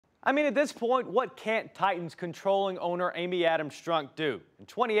I mean, at this point, what can't Titans controlling owner Amy Adams Strunk do? In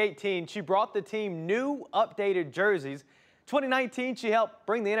 2018, she brought the team new, updated jerseys. 2019, she helped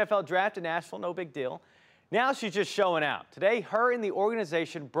bring the NFL draft to Nashville, no big deal. Now she's just showing out. Today, her and the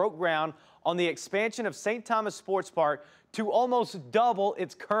organization broke ground on the expansion of St. Thomas Sports Park to almost double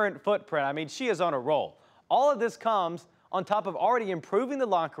its current footprint. I mean, she is on a roll. All of this comes on top of already improving the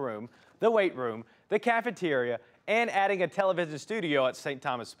locker room, the weight room, the cafeteria, and adding a television studio at St.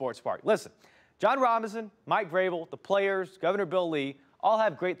 Thomas Sports Park. Listen, John Robinson, Mike Vrabel, the players, Governor Bill Lee, all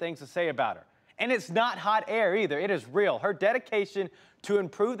have great things to say about her. And it's not hot air either. It is real. Her dedication to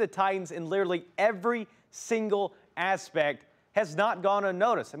improve the Titans in literally every single aspect has not gone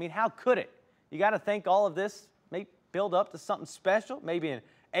unnoticed. I mean, how could it? You got to think all of this may build up to something special, maybe an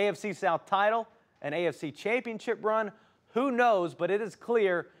AFC South title, an AFC championship run. Who knows? But it is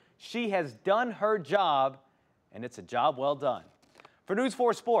clear she has done her job, and it's a job well done. For News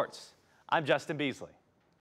 4 Sports, I'm Justin Beasley.